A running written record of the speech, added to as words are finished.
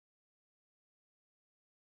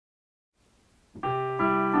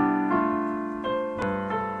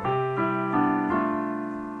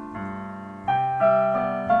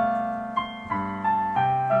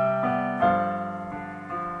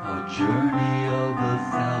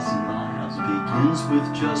begins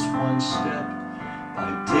with just one step. By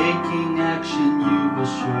taking action you will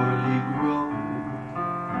surely grow.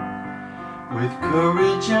 With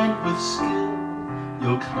courage and with skill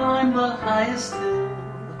you'll climb the highest hill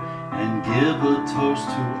and give a toast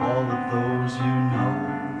to all of those you know.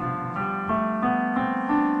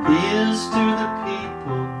 Here's to the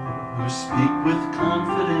people who speak with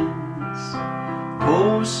confidence,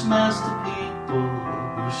 Toastmaster people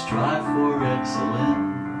who strive for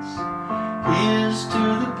excellence. Here's to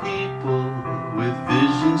the people with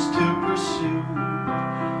visions to pursue.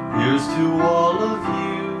 Here's to all of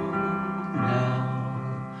you now,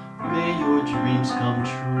 may your dreams come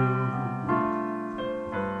true.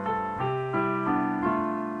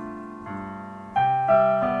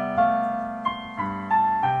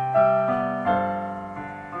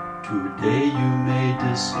 Today you may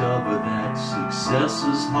discover that success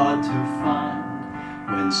is hard to find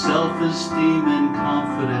when self-esteem and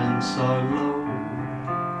confidence are low.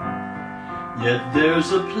 Yet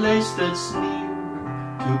there's a place that's near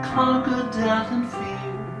to conquer doubt and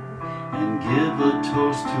fear and give a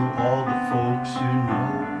toast to all the folks you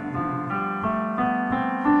know.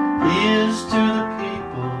 Here's to the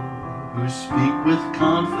people who speak with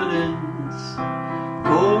confidence,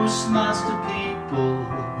 Toastmaster people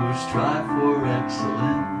who strive for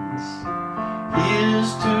excellence.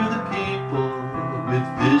 Here's to the people with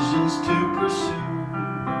visions to pursue.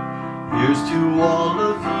 Here's to all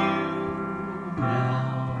of you now,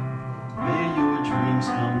 may your dreams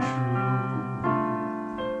come true.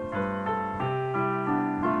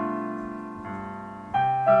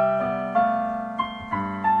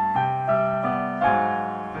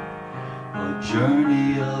 A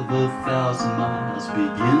journey of 1,000 miles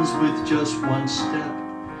begins with just one step,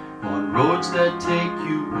 on roads that take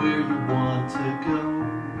you where you want to go.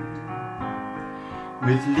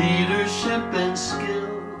 With leadership and skill,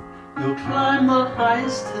 you'll climb the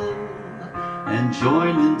highest hill and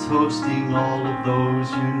join in toasting all of those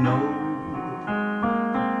you know.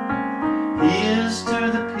 Here's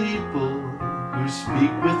to the people who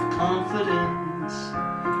speak with confidence,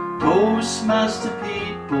 Toastmaster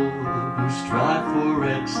people who strive for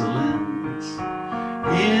excellence.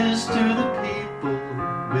 Here's to the people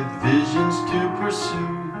with visions to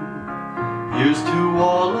pursue. Here's to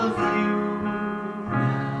all of you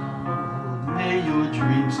now, may your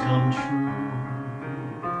dreams come true.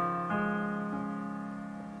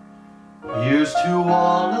 Here's to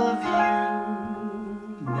all of you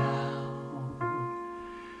now,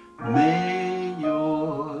 may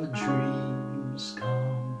your dreams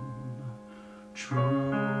come true.